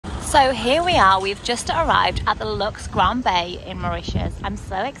So here we are, we've just arrived at the LUX Grand Baie in Mauritius. I'm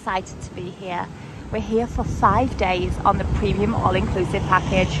so excited to be here. We're here for 5 days on the premium all-inclusive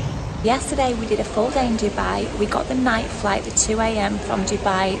package. Yesterday we did a full day in Dubai. We got the night flight at 2 AM from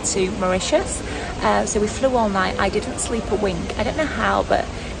Dubai to Mauritius. So we flew all night. I didn't sleep a wink. I don't know how, but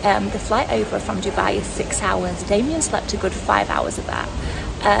the flight over from Dubai is 6 hours. Damien slept a good 5 hours of that.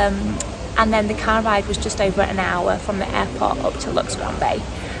 And then the car ride was just over an hour from the airport up to LUX Grand Baie.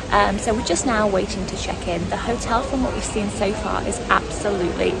 So we're just now waiting to check in. The hotel, from what we've seen so far, is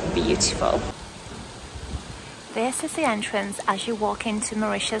absolutely beautiful. This is the entrance as you walk into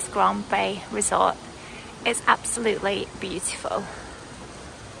Mauritius Grand Baie Resort. It's absolutely beautiful.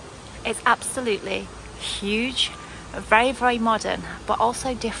 It's absolutely huge, very, very modern, but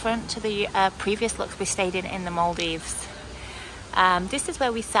also different to the previous LUX we stayed in the Maldives. This is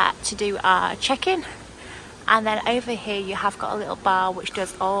where we sat to do our check-in. And then over here you have got a little bar which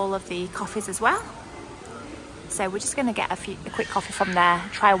does all of the coffees as well. So we're just going to get a quick coffee from there,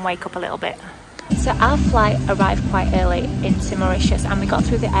 try and wake up a little bit. So our flight arrived quite early into Mauritius and we got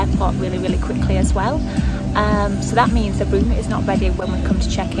through the airport really, really quickly as well. So that means the room is not ready when we come to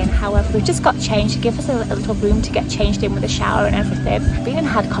check in. However, we've just got changed to give us a little room to get changed in with a shower and everything. We even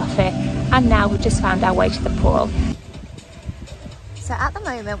had coffee and now we've just found our way to the pool. So at the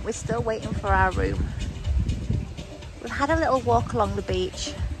moment we're still waiting for our room. We've had a little walk along the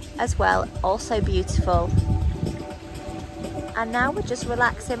beach as well, also beautiful. And now we're just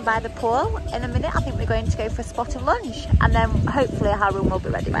relaxing by the pool. In a minute I think we're going to go for a spot of lunch and then hopefully our room will be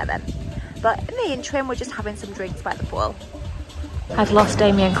ready by then. But in the interim we're just having some drinks by the pool. I've lost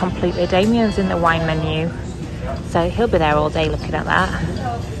Damien completely. Damien's in the wine menu, so he'll be there all day looking at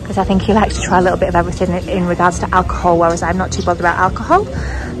that, because I think he likes to try a little bit of everything in regards to alcohol, whereas I'm not too bothered about alcohol.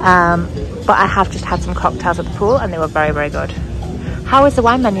 But I have just had some cocktails at the pool and they were very, very good. How is the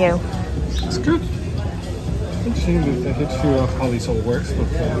wine menu? It's good. I think soon they hit figure out how this all works, but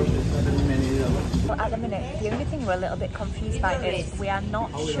Well, at the minute, the only thing we're a little bit confused by is we are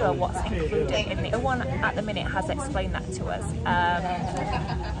not sure what's included, and the other one at the minute has explained that to us.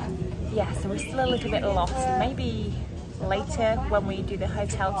 Yeah, so we're still a little bit lost. Maybe later when we do the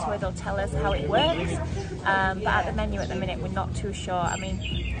hotel tour they'll tell us how it works, but at the menu at the minute we're not too sure. I mean,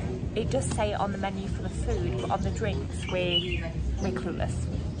 it does say on the menu for the food, but on the drinks we're clueless.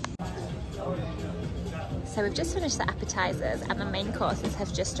 So we've just finished the appetizers and the main courses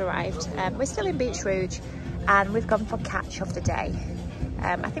have just arrived. We're still in Beach Rouge and we've gone for catch of the day.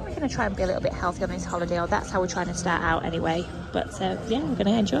 I think we're going to try and be a little bit healthy on this holiday, or that's how we're trying to start out anyway. But yeah, we're going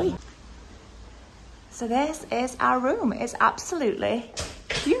to enjoy. So this is our room. It's absolutely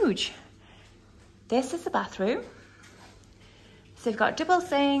huge. This is the bathroom. So we've got double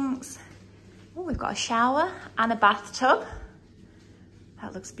sinks. Oh, we've got a shower and a bathtub.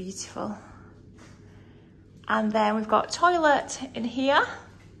 That looks beautiful. And then we've got a toilet in here.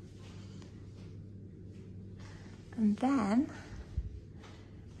 And then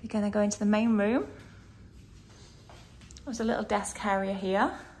we're going to go into the main room. There's a little desk area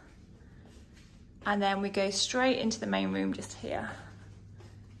here. And then we go straight into the main room just here.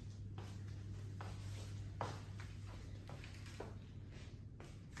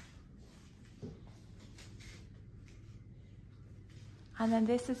 And then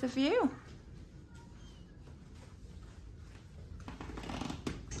this is the view.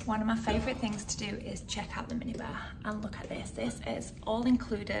 One of my favourite things to do is check out the minibar and look at this. This is all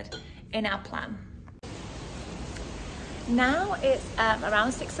included in our plan. Now it's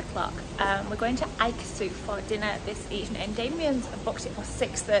around 6 o'clock. We're going to Thnakyou for dinner this evening. Damien's booked it for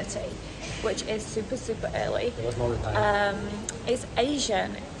 6:30, which is super, super early. It's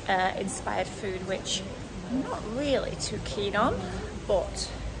Asian inspired food, which I'm not really too keen on,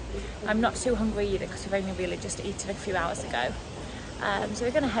 but I'm not too hungry either because we've only really just eaten a few hours ago. So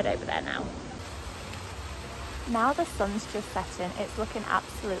we're going to head over there now. Now the sun's just setting, it's looking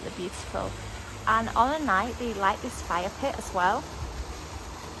absolutely beautiful. And on a night they light this fire pit as well.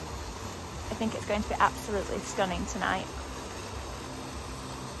 I think it's going to be absolutely stunning tonight.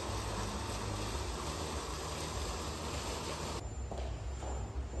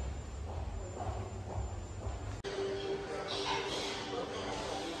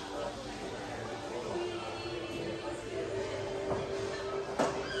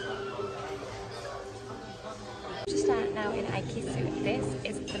 Just now in Thnakyou, this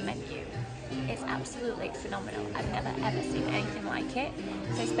is the menu. It's absolutely phenomenal. I've never ever seen anything like it.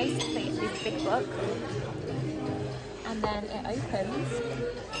 So it's basically this big book and then it opens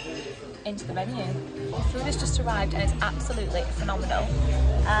into the menu. The food has just arrived and it's absolutely phenomenal.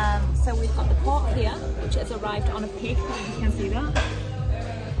 So we've got the pork here, which has arrived on a pig, you can see that.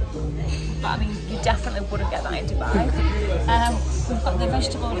 but I mean, you definitely wouldn't get that in Dubai. We've got the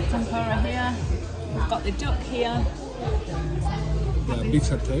vegetable tempura here, we've got the duck here, beef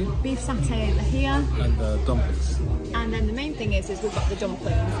satay. Beef satay over here. And dumplings. And then the main thing is we've got the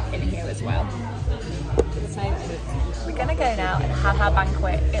dumplings in here as well. So we're gonna go now and have our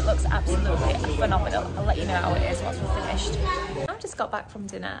banquet. It looks absolutely phenomenal. I'll let you know how it is once we're finished. I just got back from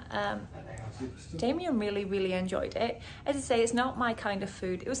dinner. Damien really enjoyed it. As I say, it's not my kind of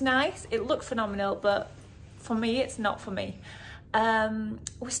food. It was nice, it looked phenomenal, but for me, it's not for me.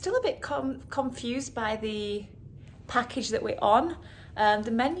 We're still a bit confused by the package that we're on.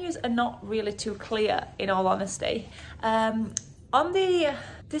 The menus are not really too clear, in all honesty.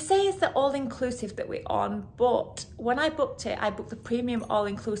 They say it's the all-inclusive that we're on, but when I booked it, I booked the premium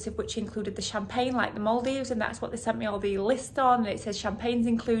all-inclusive, which included the champagne like the Maldives, and that's what they sent me all the list on, and it says champagne's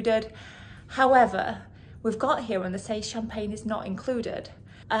included. However, we've got here and they say champagne is not included.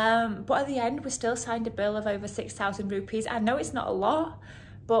 But at the end, we still signed a bill of over 6,000 rupees. I know it's not a lot,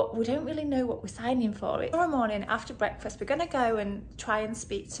 but we don't really know what we're signing for. Tomorrow morning after breakfast, we're gonna go and try and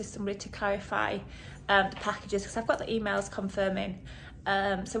speak to somebody to clarify the packages, because I've got the emails confirming.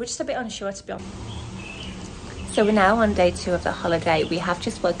 So we're just a bit unsure, to be honest. So we're now on day 2 of the holiday. We have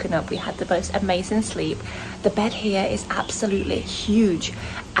just woken up. We had the most amazing sleep. The bed here is absolutely huge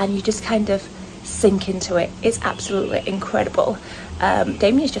and you just kind of sink into it. It's absolutely incredible.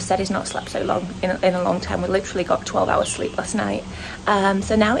 Damien's just said he's not slept so long in a long time. We literally got 12 hours sleep last night.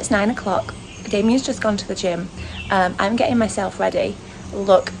 So now it's 9 o'clock. Damien's just gone to the gym. I'm getting myself ready.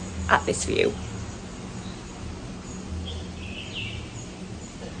 Look at this view.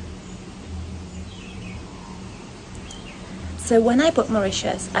 So when I booked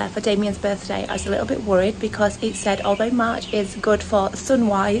Mauritius for Damien's birthday, I was a little bit worried because it said although March is good for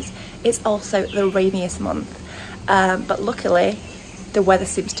sunwise, it's also the rainiest month. But luckily, the weather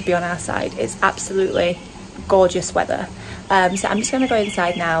seems to be on our side. It's absolutely gorgeous weather. So I'm just going to go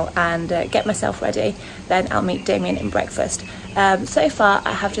inside now and get myself ready. Then I'll meet Damien in breakfast. So far,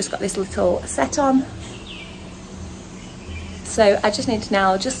 I have just got this little set on. So I just need to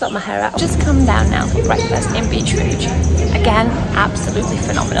now just sort my hair out. Just come down now for breakfast in Beach Rouge. Again, absolutely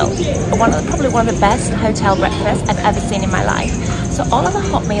phenomenal. Probably one of the best hotel breakfasts I've ever seen in my life. So all of the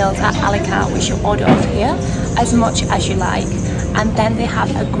hot meals at a la carte, which you order off here as much as you like. And then they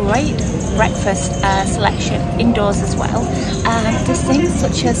have a great breakfast selection indoors as well. There's things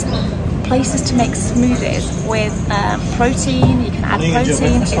such as places to make smoothies with protein. You can add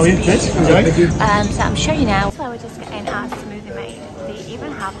protein. It's beautiful. So I'm showing you now. So we're just getting our smoothie made. They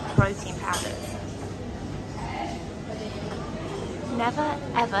even have protein powders. Never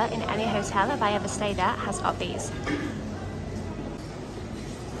ever in any hotel have I ever stayed at has got these.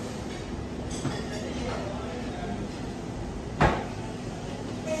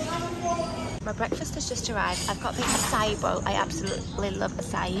 My breakfast has just arrived. I've got the acai bowl. I absolutely love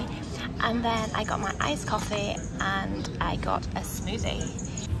acai. And then I got my iced coffee and I got a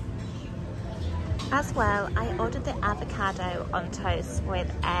smoothie. As well, I ordered the avocado on toast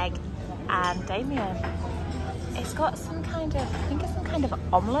with egg and Damien. It's got some kind of, I think it's some kind of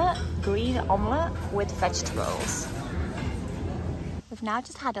omelette, green omelette with vegetables. We've now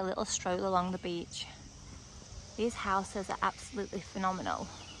just had a little stroll along the beach. These houses are absolutely phenomenal.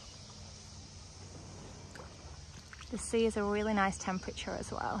 The sea is a really nice temperature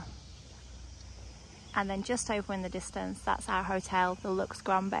as well. And then just over in the distance, that's our hotel, the LUX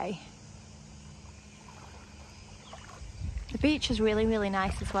Grand Baie. The beach is really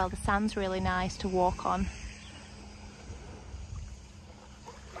nice as well. The sand's really nice to walk on.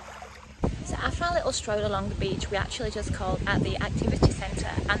 So after our little stroll along the beach, we actually just called at the activity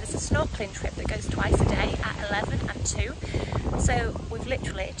centre, and there's a snorkeling trip that goes twice a day at 11 and 2. So we've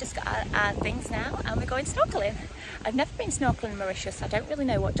literally just got our things now and we're going snorkeling. I've never been snorkeling in Mauritius, so I don't really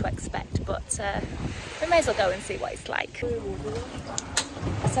know what to expect, but we may as well go and see what it's like.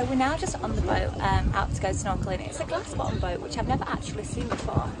 So we're now just on the boat out to go snorkeling. It's a glass bottom boat, which I've never actually seen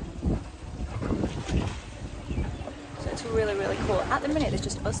before. So it's really cool. At the minute there's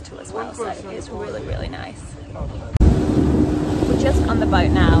just us two as well, so it's really nice. We're just on the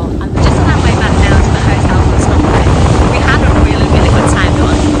boat now and we're just on our way back now to the hotel for snorkeling. We had a really good time. There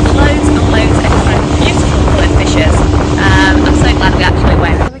was loads and loads of different beautiful coloured fishes. I'm so glad we actually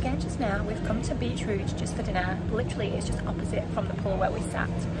went. So again, just now we've come to Beach Rouge just for dinner. Literally it's just opposite from the pool where we sat.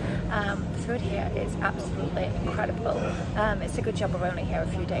 The food here is absolutely incredible. It's a good job we're only here a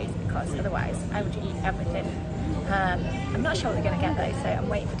few days because otherwise I would eat everything. I'm not sure what we're going to get though, so I'm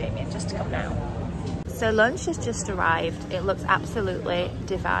waiting for Damien just to come now. So lunch has just arrived. It looks absolutely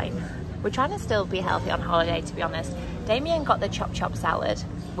divine. We're trying to still be healthy on holiday, to be honest. Damien got the chop salad,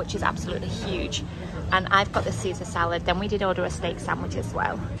 which is absolutely huge, and I've got the Caesar salad. Then we did order a steak sandwich as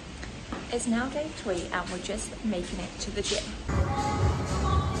well. It's now day 3 and we're just making it to the gym.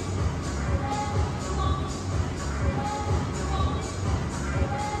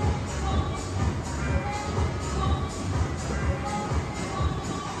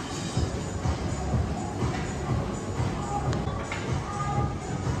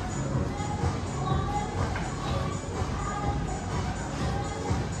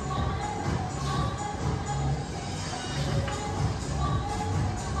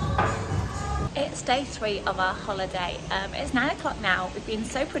 It's day 3 of our holiday. It's 9 o'clock now. We've been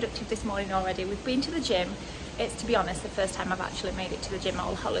so productive this morning already. We've been to the gym. It's, to be honest, the first time I've actually made it to the gym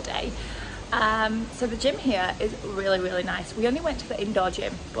all holiday. So the gym here is really nice. We only went to the indoor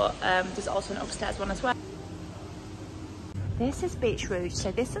gym, but there's also an upstairs one as well. This is Beach Rouge,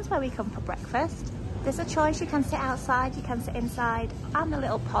 so this is where we come for breakfast. There's a choice, you can sit outside, you can sit inside, and the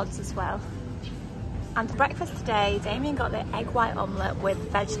little pods as well. And for breakfast today, Damien got the egg white omelette with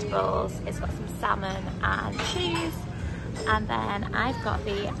vegetables. It's got some salmon and cheese. And then I've got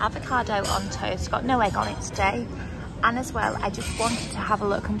the avocado on toast, got no egg on it today. And as well, I just wanted to have a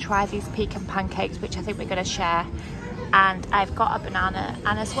look and try these pecan pancakes, which I think we're gonna share. And I've got a banana,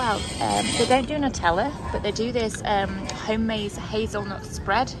 and as well, they don't do Nutella, but they do this homemade hazelnut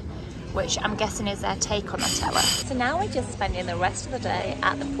spread, which I'm guessing is their take on Nutella. So now we're just spending the rest of the day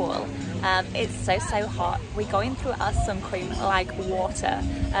at the pool. It's so hot. We're going through our sun cream like water.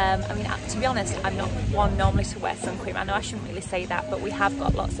 I mean, to be honest, I'm not one normally to wear sun cream. I know I shouldn't really say that, but we have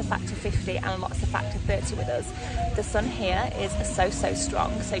got lots of factor 50 and lots of factor 30 with us. The sun here is so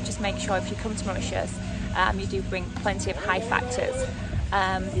strong, so just make sure if you come to Mauritius, you do bring plenty of high factors.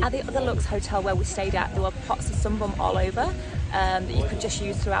 At the other LUX hotel where we stayed at, there were pots of sunbum all over. That you could just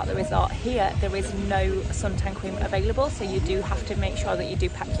use throughout the resort. Here there is no suntan cream available, so you do have to make sure that you do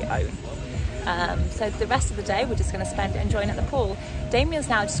pack your own. So the rest of the day we're just going to spend enjoying at the pool. Damien's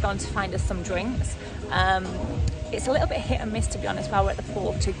now just gone to find us some drinks. It's a little bit hit and miss, to be honest, while we're at the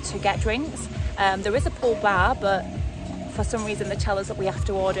pool to get drinks. There is a pool bar, but for some reason they tell us that we have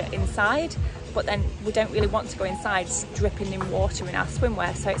to order inside, but then we don't really want to go inside, it's dripping in water in our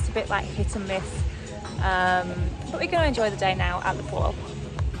swimwear, so it's a bit like hit and miss. But we're going to enjoy the day now at the pool.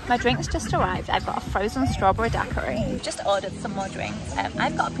 My drinks just arrived. I've got a frozen strawberry daiquiri. We've just ordered some more drinks.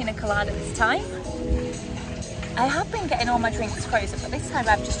 I've got a pina colada this time. I have been getting all my drinks frozen, but this time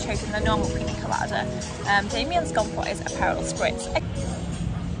I've just chosen the normal pina colada. Damien's gone for his Aperol Spritz.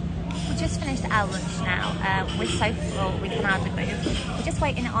 We just finished our lunch now. We're so full we can hardly move. We're just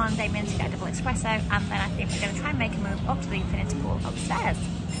waiting on Damien to get a double espresso, and then I think we're going to try and make a move up to the infinity pool upstairs.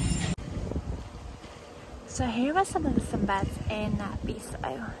 So here are some of the sunbeds in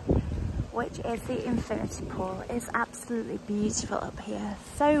Biso, which is the infinity pool. It's absolutely beautiful up here,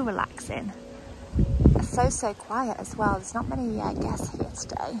 so relaxing, so quiet as well. There's not many guests here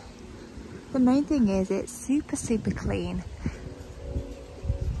today. The main thing is it's super clean.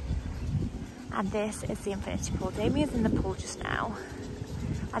 And this is the infinity pool. Damien's in the pool just now,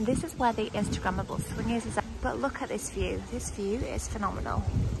 and this is where the Instagrammable swing is. But look at this view. This view is phenomenal.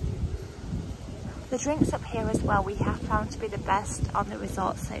 The drinks up here as well we have found to be the best on the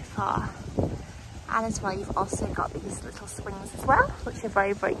resort so far. And as well, you've also got these little swings as well, which are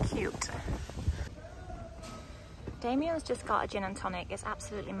very cute. Damien's just got a gin and tonic. It's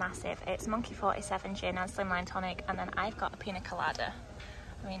absolutely massive. It's Monkey 47 gin and slimline tonic, and then I've got a pina colada.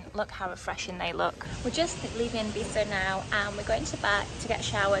 I mean, look how refreshing they look. We're just leaving Biso now, and we're going to back to get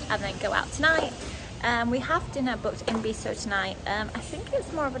showered and then go out tonight. We have dinner booked in Biso tonight. I think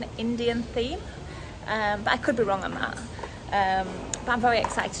it's more of an Indian theme. But I could be wrong on that. But I'm very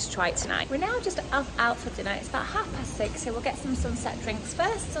excited to try it tonight. We're now just out for dinner. It's about 6:30, so we'll get some sunset drinks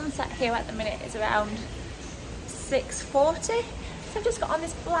first. Sunset here at the minute is around 6:40. So I've just got on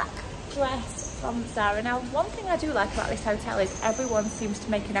this black dress from Zara. Now, one thing I do like about this hotel is everyone seems to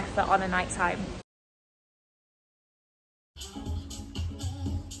make an effort on a night time.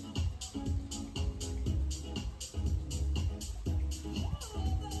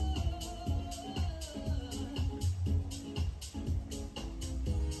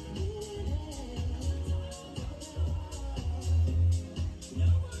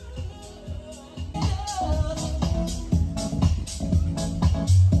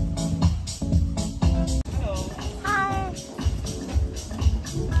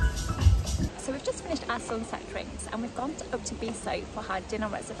 Our sunset drinks, and we've gone up to Biso for our dinner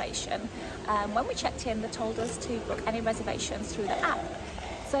reservation. When we checked in, they told us to book any reservations through the app.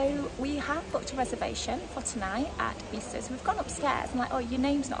 So we have booked a reservation for tonight at Biso. So we've gone upstairs and like, oh, your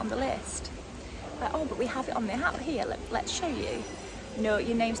name's not on the list. like, oh, but we have it on the app here, let's show you. No,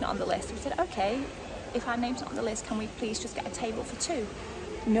 your name's not on the list. We said, okay, if our name's not on the list, can we please just get a table for 2?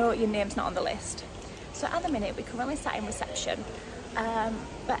 No, your name's not on the list. So at the minute, we're currently sat in reception.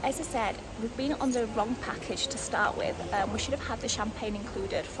 But as I said, we've been on the wrong package to start with. We should have had the champagne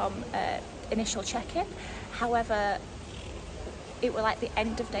included from initial check-in. However, it was like the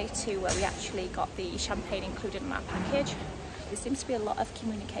end of day 2 where we actually got the champagne included in our package. There seems to be a lot of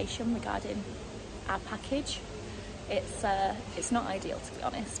communication regarding our package. It's not ideal, to be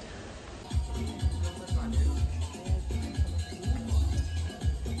honest.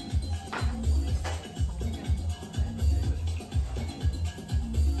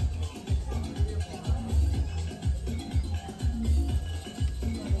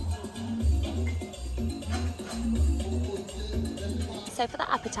 So for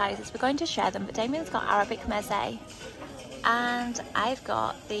the appetizers, we're going to share them, but Damien's got Arabic meze and I've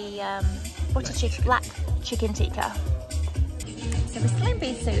got the black chicken tikka. So we're still in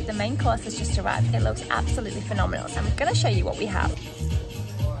Bissau. The main course has just arrived. It looks absolutely phenomenal. So I'm going to show you what we have.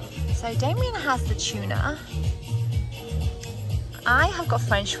 So Damien has the tuna. I have got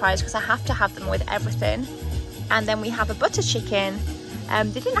French fries because I have to have them with everything. And then we have a butter chicken.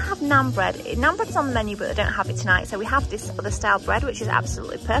 They didn't have naan bread. Naan bread's on the menu, but they don't have it tonight. So we have this other style bread, which is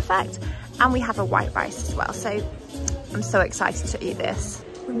absolutely perfect. And we have a white rice as well. So I'm so excited to eat this.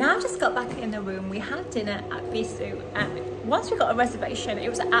 We've now just got back in the room. We had dinner at Bissau, and once we got a reservation, it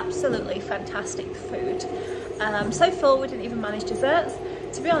was absolutely fantastic food. So full, we didn't even manage desserts.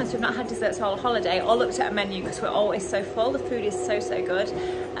 To be honest, we've not had desserts all holiday or looked at a menu because we're always so full. The food is so good.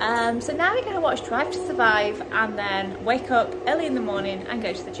 So now we're going to watch Drive to Survive and then wake up early in the morning and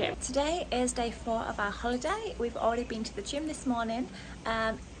go to the gym. Today is day 4 of our holiday. We've already been to the gym this morning.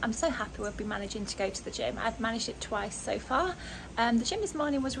 I'm so happy we've been managing to go to the gym. I've managed it twice so far. The gym this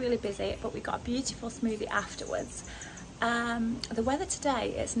morning was really busy, but we got a beautiful smoothie afterwards. The weather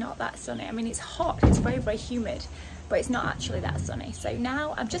today is not that sunny. I mean, it's hot, it's very humid, but it's not actually that sunny. So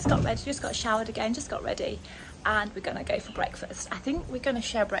now I've just got ready, just got showered again, just got ready, and we're gonna go for breakfast. I think we're gonna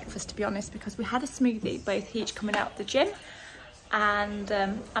share breakfast, to be honest, because we had a smoothie, both each coming out of the gym, and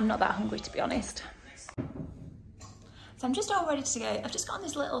I'm not that hungry, to be honest. So I'm just all ready to go. I've just got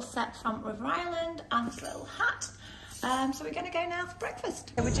this little set from River Island and this little hat. So we're gonna go now for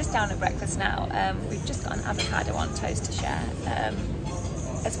breakfast. So we're just down at breakfast now. We've just got an avocado on toast to share.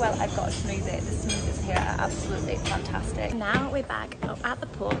 As well, I've got a smoothie. The smoothies here are absolutely fantastic. Now we're back up at the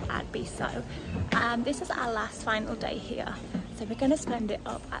pool at Bissau. This is our last final day here. So we're gonna spend it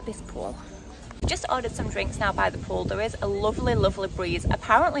up at this pool. Just ordered some drinks now by the pool. There is a lovely breeze.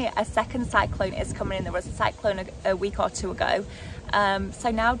 Apparently a second cyclone is coming in. There was a cyclone a week or 2 ago.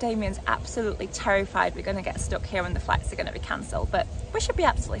 So now Damien's absolutely terrified we're going to get stuck here and the flights are going to be cancelled, but we should be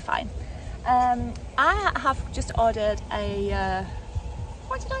absolutely fine. I have just ordered a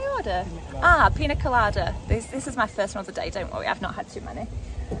what did I order? Pina colada. This is my first one of the day, don't worry, I've not had too many.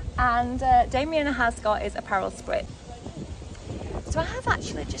 And Damien has got his Aperol Spritz. So I have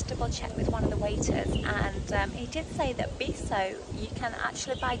actually just double checked with one of the waiters, and he did say that Bissau you can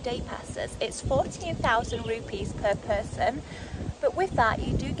actually buy day passes. It's 14,000 rupees per person, but with that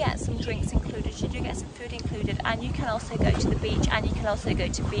you do get some drinks included, you do get some food included, and you can also go to the beach, and you can also go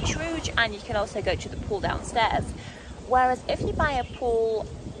to Beach Rouge, and you can also go to the pool downstairs. Whereas if you buy a pool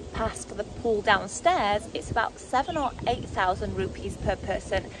pass for the pool downstairs, it's about 7,000 or 8,000 rupees per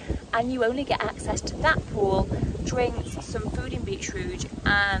person, and you only get access to that pool, drinks, some food in Beach Rouge,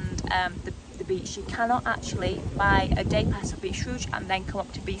 and the beach. You cannot actually buy a day pass for Beach Rouge and then come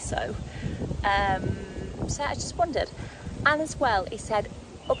up to Bissau. So I just wondered. And as well, he said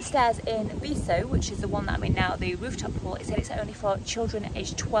upstairs in Bissau, which is the one that I'm in now, the rooftop pool, he said it's only for children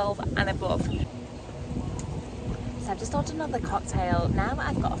aged 12 and above. So I've just ordered another cocktail. Now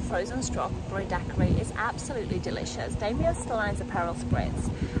I've got a frozen strawberry daiquiri. It's absolutely delicious. Damien still has Aperol Spritz.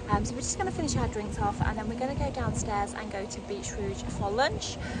 So we're just going to finish our drinks off, and then we're going to go downstairs and go to Beach Rouge for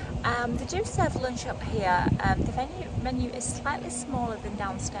lunch. They do serve lunch up here. The menu is slightly smaller than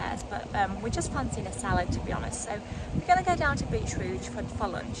downstairs, but we're just fancying a salad, to be honest. So we're going to go down to Beach Rouge for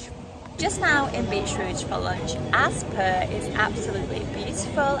lunch. Just now in Beach Rouge for lunch, as per, is absolutely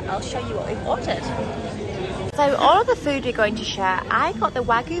beautiful. I'll show you what we've ordered. So all of the food we're going to share, I got the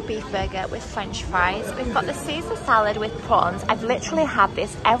Wagyu beef burger with French fries. We've got the Caesar salad with prawns. I've literally had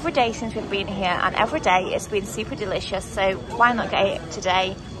this every day since we've been here, and every day it's been super delicious, so why not get it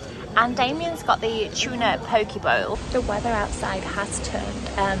today? And Damien's got the tuna poke bowl. The weather outside has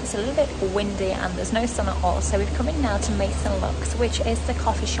turned, it's a little bit windy and there's no sun at all, so we've come in now to LUX, which is the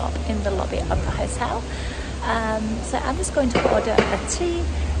coffee shop in the lobby of the hotel. So I'm just going to order a tea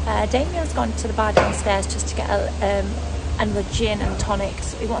Damien's gone to the bar downstairs just to get another gin and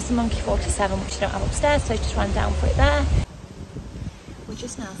tonics. He wants the Monkey 47, which I don't have upstairs, so just ran down for it there. We're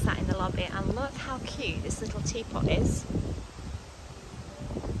just now sat in the lobby, and look how cute this little teapot is.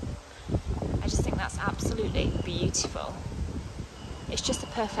 I just think that's absolutely beautiful. It's just a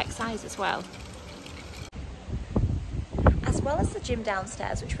perfect size as well. As well as the gym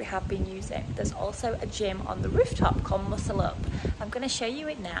downstairs, which we have been using, there's also a gym on the rooftop called Muscle Up. I'm going to show you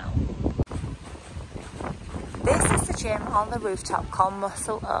it now. This is the gym on the rooftop called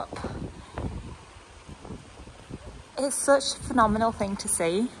Muscle Up. It's such a phenomenal thing to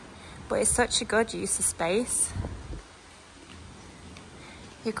see, but it's such a good use of space.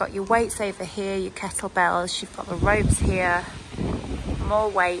 You've got your weights over here, your kettlebells, you've got the ropes here, more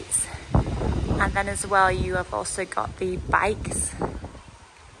weights, and then as well you have also got the bikes.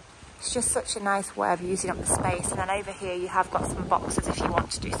 It's just such a nice way of using up the space. And then over here you have got some boxes if you want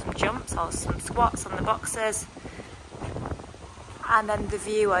to do some jumps or some squats on the boxes. And then the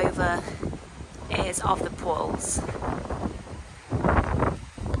view over is of the pools.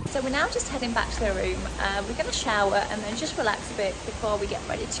 So we're now just heading back to the room. We're going to shower and then just relax a bit before we get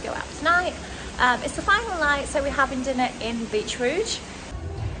ready to go out tonight. It's the final night, so we're having dinner in Beach Rouge.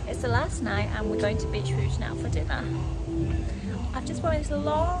 It's the last night and we're going to Beach Rouge now for dinner. I've just worn this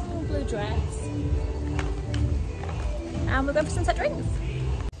long blue dress and we're going for sunset drinks.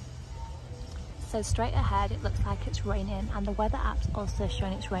 So straight ahead it looks like it's raining, and the weather app's also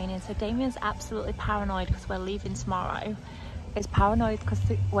showing it's raining, so Damien's absolutely paranoid because we're leaving tomorrow. He's paranoid because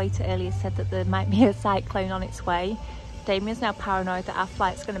the waiter earlier said that there might be a cyclone on its way. Damien's now paranoid that our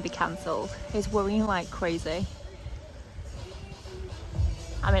flight's going to be cancelled. He's worrying like crazy.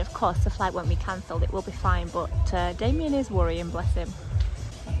 I mean, of course the flight won't be cancelled, it will be fine, but Damien is worrying, bless him.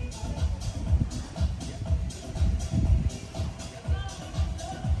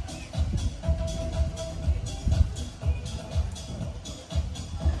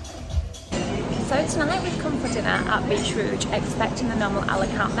 So tonight we've come for dinner at Beach Rouge expecting the normal a la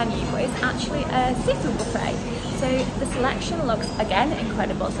carte menu, but it's actually a seafood buffet. So the selection looks again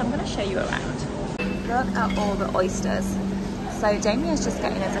incredible, so I'm going to show you around. Look at all the oysters. So Damien's just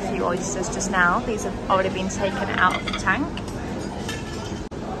getting us a few oysters just now. These have already been taken out of the tank.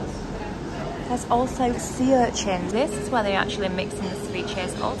 There's also sea urchins. This is where they're actually mixing the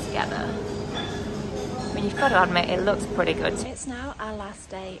ceviches all together. I mean, you've got to admit, it looks pretty good. It's now our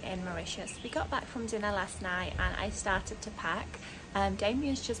last day in Mauritius. We got back from dinner last night and I started to pack.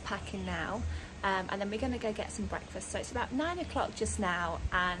 Damien's just packing now. And then we're going to go get some breakfast. So it's about 9 o'clock just now,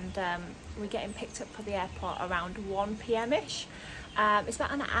 and we're getting picked up for the airport around 1 p.m-ish. It's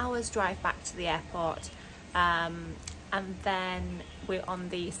about an hour's drive back to the airport, and then we're on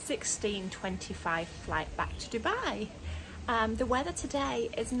the 16:25 flight back to Dubai. The weather today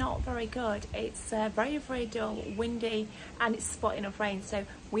is not very good. It's very, very dull, windy, and it's spotting of rain. So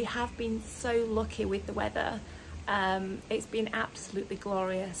we have been so lucky with the weather. It's been absolutely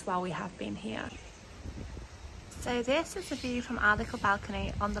glorious while we have been here. So this is the view from our little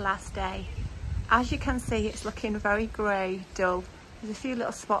balcony on the last day. As you can see, it's looking very grey, dull. There's a few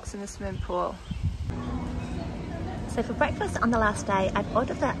little spots in the swimming pool. So for breakfast on the last day, I've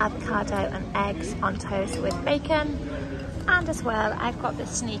ordered the avocado and eggs on toast with bacon, and as well I've got the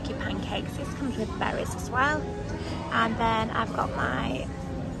Thnakyou pancakes. This comes with berries as well, and then I've got my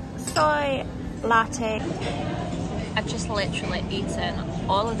soy latte. I've just literally eaten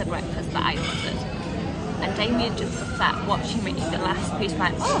all of the breakfast that I ordered, and Damien just sat watching me eat the last piece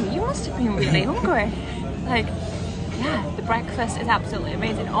like, oh, you must have been really hungry. Like, yeah, the breakfast is absolutely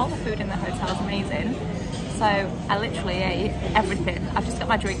amazing. All the food in the hotel is amazing. So I literally ate everything. I've just got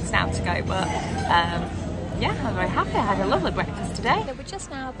my drinks now to go, but yeah, I'm very happy. I had a lovely breakfast today. So we're just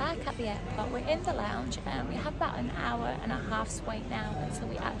now back at the airport. We're in the lounge and we have about an hour and a half's wait now until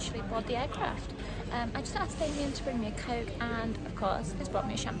we actually board the aircraft. I just asked Damien to bring me a Coke, and of course he's brought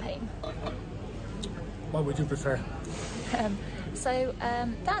me a champagne. What would you prefer? So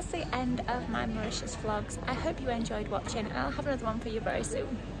that's the end of my Mauritius vlogs. I hope you enjoyed watching, and I'll have another one for you very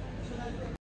soon.